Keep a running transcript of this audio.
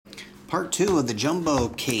Part 2 of the jumbo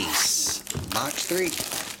case. Box 3.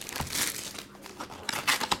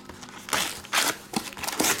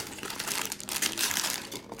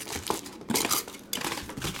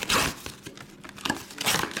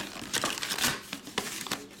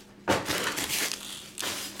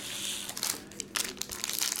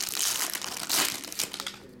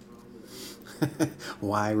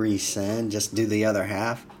 Why resend? Just do the other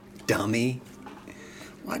half? Dummy.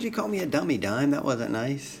 Why'd you call me a dummy, Dime? That wasn't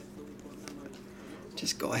nice.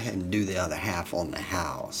 Just go ahead and do the other half on the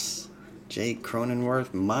house. Jake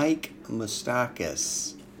Cronenworth, Mike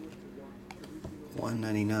Moustakas.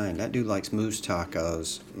 $1.99. That dude likes moose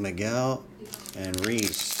tacos. Miguel and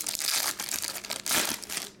Reese.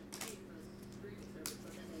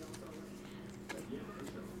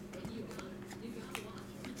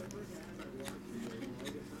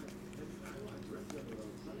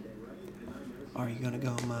 Are you gonna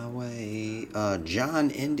go my way? John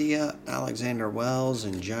India, Alexander Wells,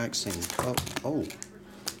 and Jackson. Oh,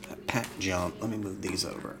 that pack jump. Let me move these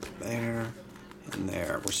over. There and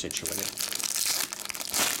there. We're situated.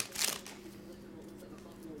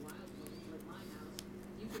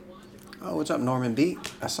 Oh, what's up, Norman B?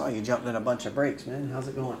 I saw you jumped in a bunch of breaks, man. How's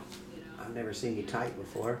it going? I've never seen you tight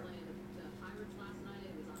before.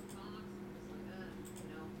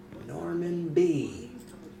 Norman B.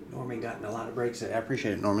 Norman got in a lot of breaks. I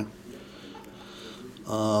appreciate it, Norman.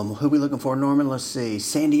 Who we looking for, Norman? Let's see.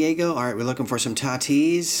 San Diego. All right, we're looking for some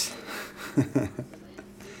Tatis.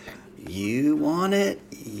 You want it?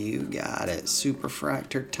 You got it.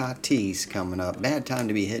 Superfractor Tatis coming up. Bad time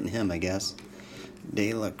to be hitting him, I guess.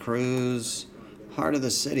 De La Cruz. Heart of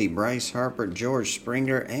the City. Bryce Harper, George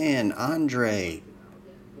Springer, and Andre.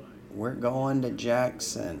 We're going to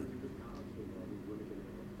Jackson.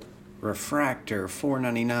 Refractor,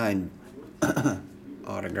 $4.99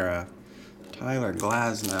 autograph. Tyler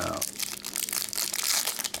Glasnow.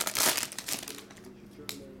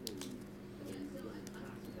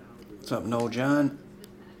 What's up, Noel John?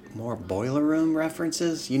 More Boiler Room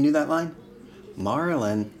references? You knew that line?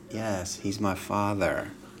 Marlon, yes, he's my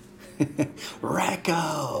father.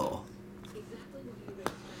 Recco.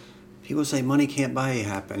 People say money can't buy you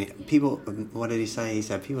happy. People, what did he say? He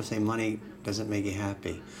said, people say money doesn't make you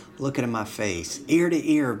happy. Look at my face. Ear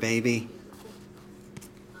to ear, baby.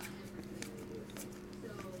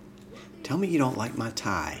 Tell me you don't like my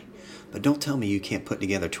tie, but don't tell me you can't put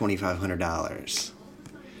together $2,500.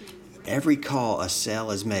 Every call a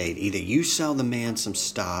sale is made. Either you sell the man some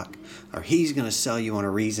stock, or he's going to sell you on a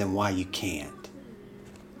reason why you can't.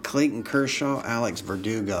 Clayton Kershaw, Alex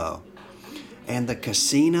Verdugo. And the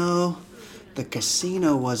casino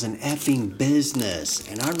was an effing business.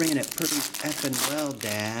 And I ran it pretty effing well,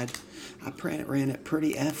 Dad. I ran it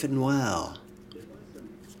pretty effing well.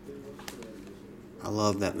 I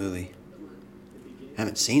love that movie.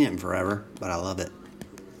 Haven't seen it in forever, but I love it.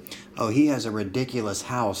 Oh, he has a ridiculous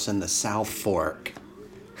house in the South Fork.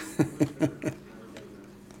 They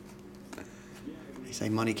say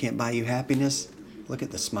money can't buy you happiness. Look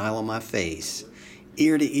at the smile on my face.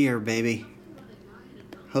 Ear to ear, baby.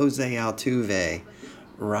 Jose Altuve.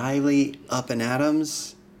 Riley Up and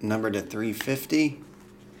Adams, numbered at 350.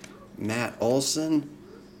 Matt Olson.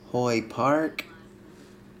 Hoy Park.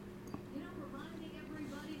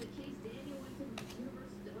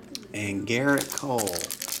 And Garrett Cole.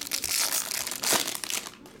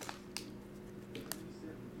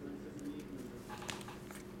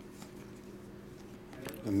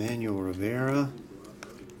 Emmanuel Rivera.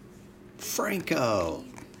 Franco.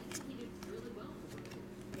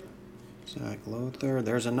 Zach Lothar.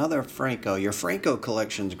 There's another Franco. Your Franco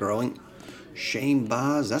collection's growing. Shane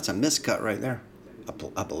Boz. That's a miscut right there,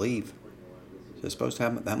 I believe. Is it supposed to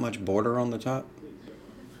have that much border on the top?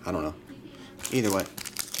 I don't know. Either way.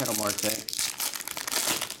 Kettle Marte.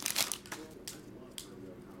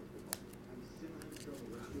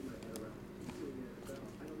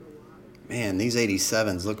 Man, these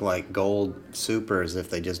 87s look like gold supers if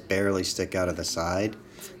they just barely stick out of the side.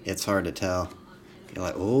 It's hard to tell. You're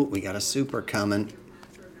like, oh, we got a super coming.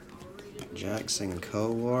 Jackson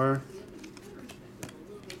Kowar.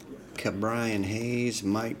 Brian Hayes,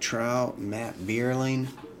 Mike Trout, Matt Bierling.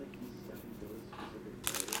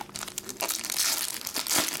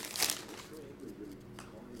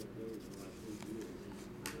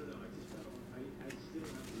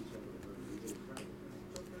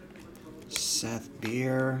 Seth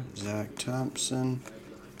Beer, Zach Thompson.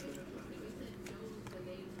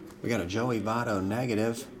 We got a Joey Votto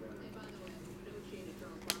negative.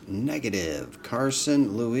 Negative.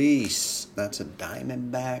 Carson Luis. That's a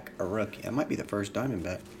Diamondback, a rookie. That might be the first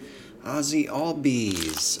Diamondback. Ozzy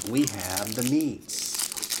Albies. We have the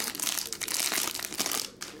meats.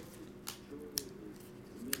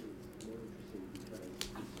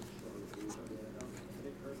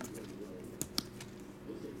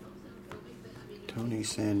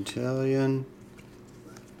 Tony Santillan.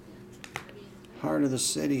 Heart of the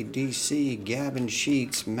City, DC, Gavin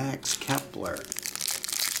Sheets, Max Kepler.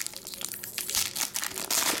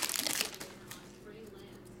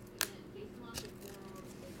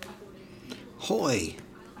 Hoy.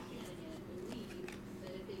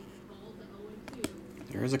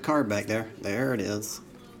 There's a card back there. There it is.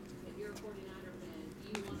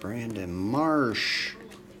 Brandon Marsh,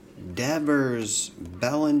 Devers,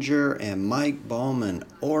 Bellinger, and Mike Bowman.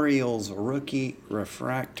 Orioles rookie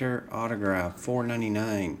refractor autograph,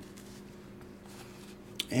 $4.99.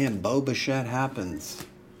 And Bo Bichette happens.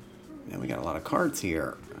 Man, we got a lot of cards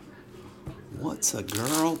here. What's a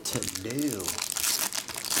girl to do?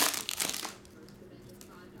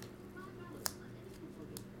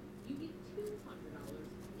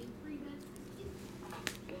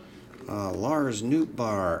 Lars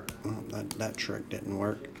Nootbaar. Oh, that trick didn't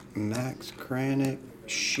work. Max Kranick,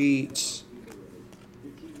 Sheets,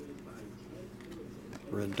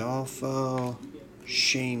 Rodolfo,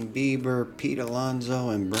 Shane Bieber, Pete Alonso,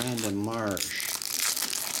 and Brandon Marsh.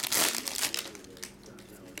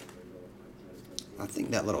 I think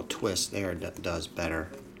that little twist there does better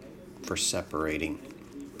for separating.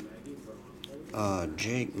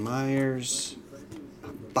 Jake Myers,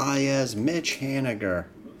 Baez, Mitch Haniger.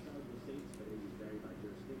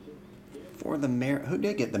 For the who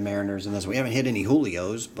did get the Mariners in this? We haven't hit any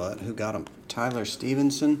Julios, but who got them? Tyler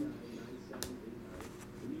Stevenson.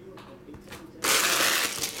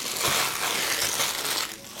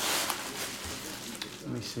 Let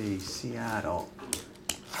me see. Seattle.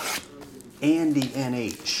 Andy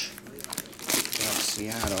NH. That's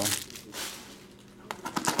Seattle.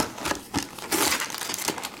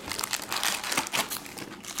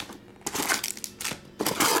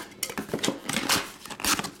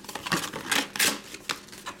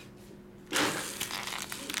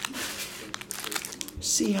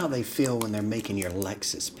 See how they feel when they're making your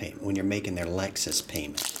Lexus payment, when you're making their Lexus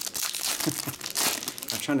payment.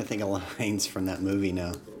 I'm trying to think of lines from that movie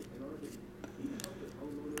now.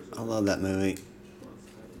 I love that movie.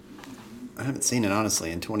 I haven't seen it,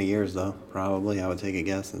 honestly, in 20 years, though. Probably, I would take a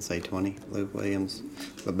guess and say 20. Luke Williams.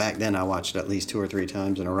 But back then, I watched it at least 2 or 3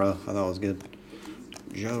 times in a row. I thought it was good.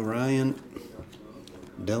 Joe Ryan.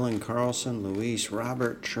 Dylan Carlson. Luis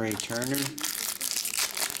Robert. Trey Turner.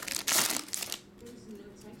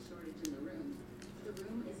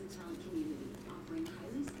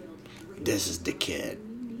 This is the kid.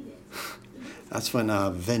 That's when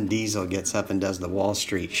Vin Diesel gets up and does the Wall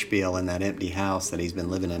Street spiel in that empty house that he's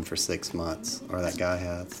been living in for 6 months. Or that guy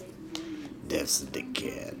has. This is the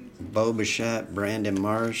kid. Bo Bichette, Brandon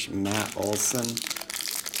Marsh, Matt Olson.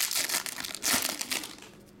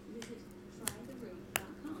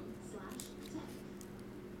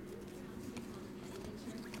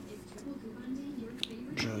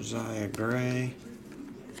 Josiah Gray.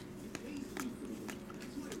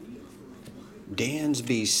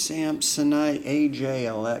 Dansby, Samsonite, AJ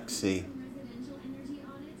Alexi.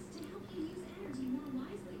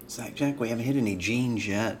 Zach Jack, we haven't hit any Genes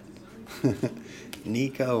yet.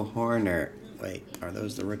 Nico Horner. Wait, are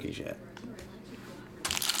those the rookies yet?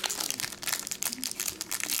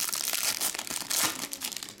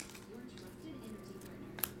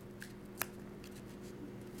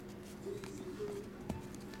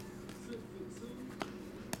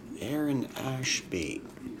 Aaron Ashby.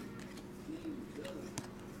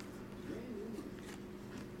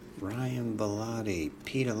 Ryan Bellotti,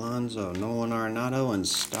 Pete Alonso, Nolan Arenado, and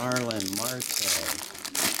Starlin Marte.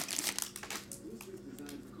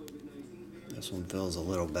 This one feels a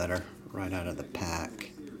little better right out of the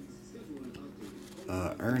pack.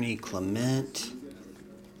 Ernie Clement,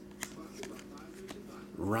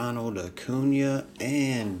 Ronald Acuna,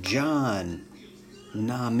 and John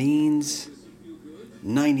Namines.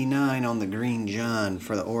 99 on the green John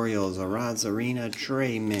for the Orioles. Arozarena,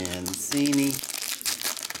 Trey Mancini.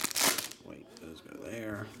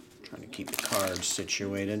 Trying to keep the cards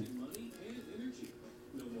situated.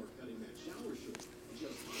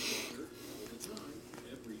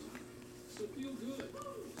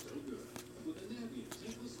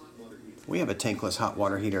 We have a tankless hot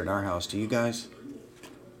water heater at our house. Do you guys?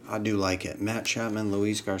 I do like it. Matt Chapman,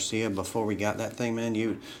 Luis Garcia. Before we got that thing,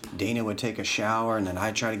 man, Dana would take a shower, and then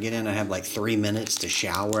I'd try to get in. I'd have like 3 minutes to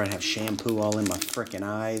shower. I'd have shampoo all in my freaking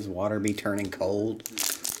eyes. Water be turning cold.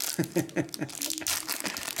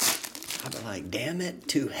 I'd be like, damn it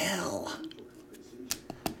to hell.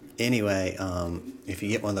 Anyway, if you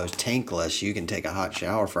get one of those tankless, you can take a hot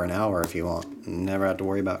shower for an hour if you want. Never have to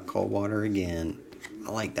worry about cold water again.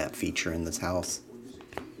 I like that feature in this house.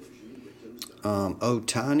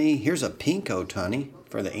 Otani. Here's a pink Otani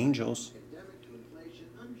for the Angels.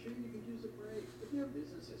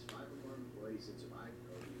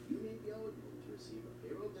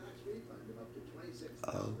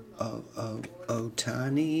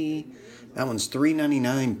 Tiny. That one's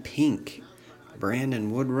 $3.99 pink.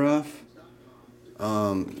 Brandon Woodruff.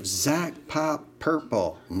 Zach Pop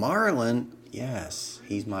purple. Marlon. Yes,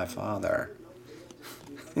 he's my father.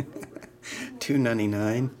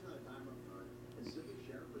 $2.99.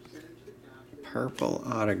 Purple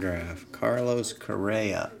autograph. Carlos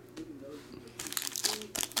Correa.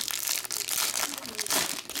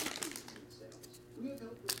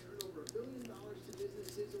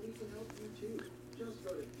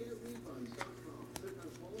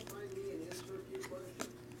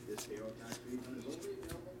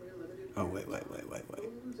 Oh, wait.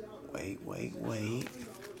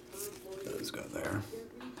 Those go there.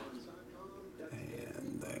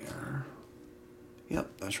 And there. Yep,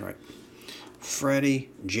 that's right. Freddie,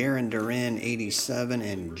 Jaron Duran, 87,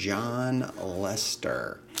 and John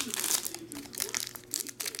Lester.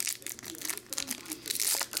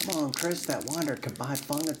 Come on, Chris, that Wander could buy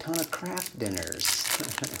Fung a ton of craft dinners.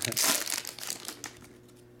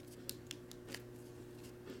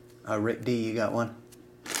 Rick D, you got one?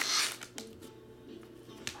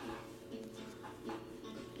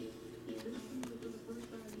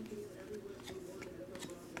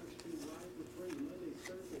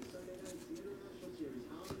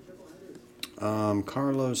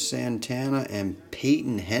 Carlos Santana and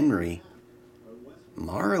Peyton Henry.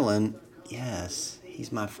 Marlon, yes,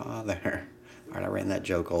 he's my father. All right, I ran that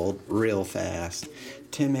joke real fast.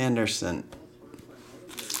 Tim Anderson.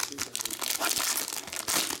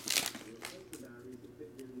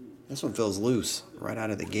 This one feels loose right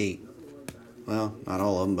out of the gate. Well, not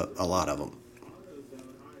all of them, but a lot of them.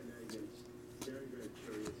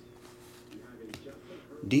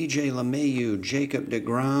 DJ LeMahieu, Jacob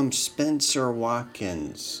deGrom, Spencer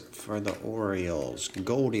Watkins for the Orioles.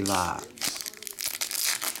 Goldilocks.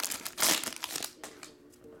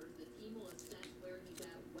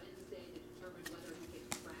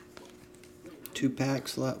 Two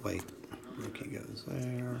packs left. Wait, rookie goes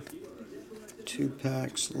there. 2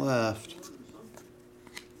 packs left.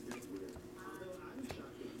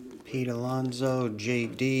 Pete Alonso,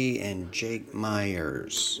 JD, and Jake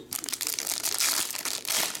Myers.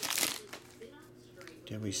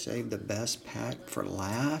 Did we save the best pack for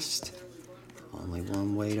last? Only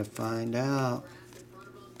one way to find out.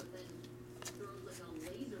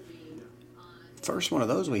 First one of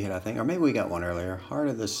those we hit, I think. Or maybe we got one earlier. Heart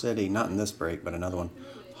of the City. Not in this break, but another one.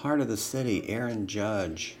 Heart of the City. Aaron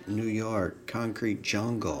Judge. New York. Concrete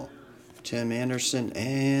Jungle. Tim Anderson.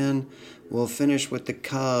 And we'll finish with the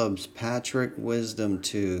Cubs. Patrick Wisdom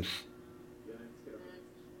Tooth.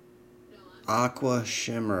 Aqua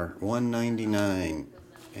Shimmer. $1.99.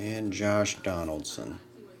 And Josh Donaldson.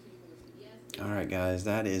 Alright guys,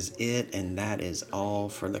 that is it, and that is all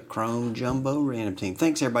for the Chrome Jumbo Random Team.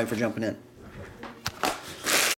 Thanks everybody for jumping in.